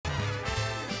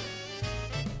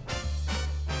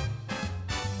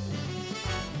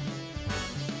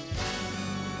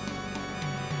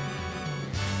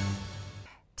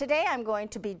Today I'm going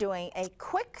to be doing a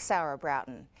quick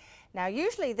Sauerbraten. Now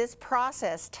usually this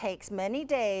process takes many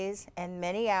days and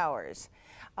many hours.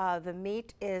 The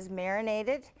meat is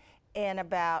marinated in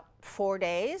about 4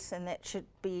 days, and that should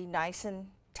be nice and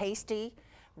tasty,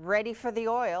 ready for the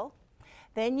oil.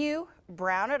 Then you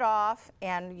brown it off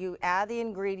and you add the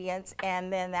ingredients,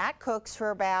 and then that cooks for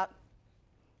about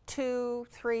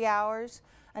 2-3 hours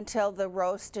until the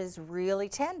roast is really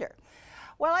tender.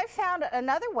 Well, I found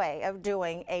another way of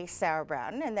doing a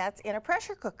Sauerbraten, and that's in a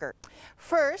pressure cooker.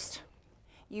 First,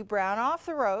 you brown off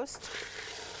the roast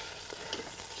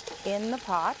in the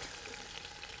pot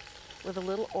with a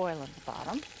little oil at the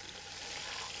bottom.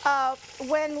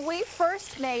 When we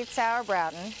first made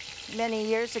Sauerbraten many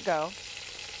years ago,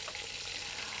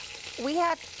 we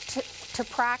had to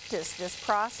practice this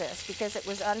process because it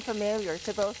was unfamiliar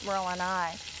to both Merle and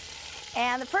I.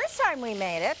 And the first time we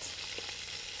made it,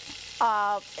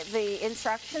 the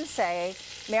instructions say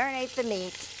marinate the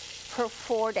meat for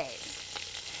 4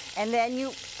 days. And then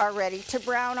you are ready to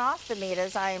brown off the meat,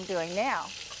 as I am doing now.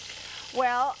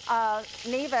 Well,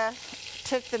 Neva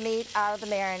took the meat out of the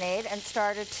marinade and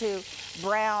started to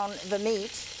brown the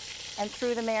meat and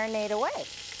threw the marinade away.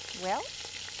 Well,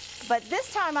 but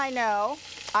this time I know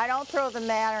I don't throw the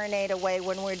marinade away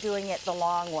when we're doing it the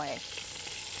long way.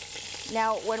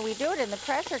 Now, when we do it in the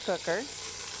pressure cooker,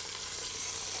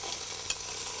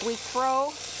 we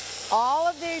throw all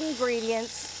of the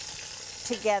ingredients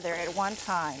together at one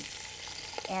time.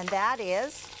 And that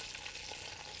is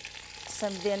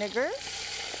some vinegar,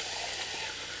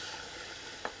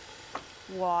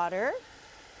 water,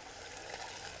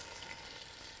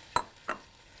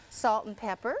 salt and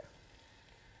pepper,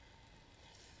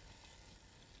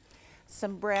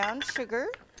 some brown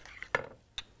sugar,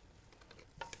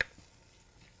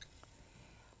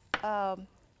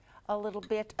 a little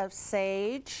bit of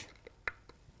sage,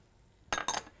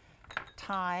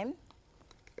 thyme,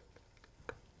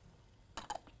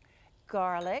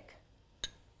 garlic,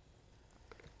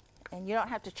 and you don't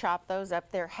have to chop those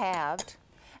up, they're halved.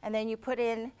 And then you put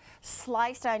in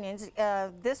sliced onions.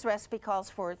 This recipe calls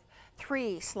for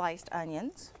 3 sliced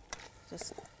onions.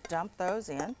 Just dump those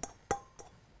in.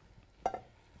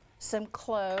 Some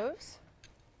cloves,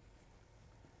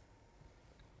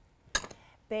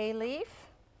 bay leaf,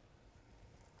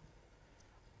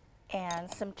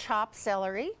 and some chopped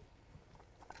celery.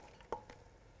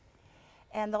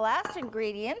 And the last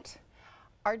ingredient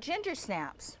are ginger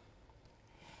snaps.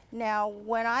 Now,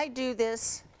 when I do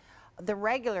this the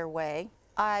regular way,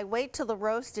 I wait till the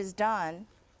roast is done,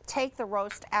 take the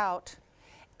roast out,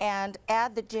 and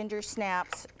add the ginger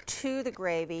snaps to the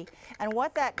gravy. And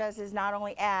what that does is not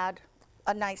only add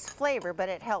a nice flavor, but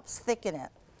it helps thicken it.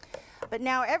 But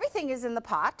now everything is in the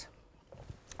pot,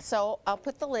 so I'll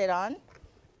put the lid on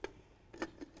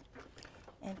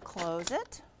and close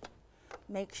it.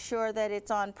 Make sure that it's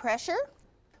on pressure.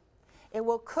 It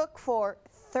will cook for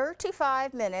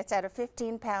 35 minutes at a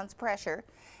 15 pounds pressure,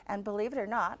 and believe it or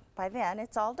not, by then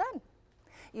it's all done.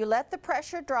 You let the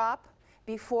pressure drop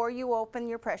before you open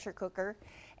your pressure cooker,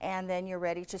 and then you're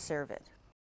ready to serve it.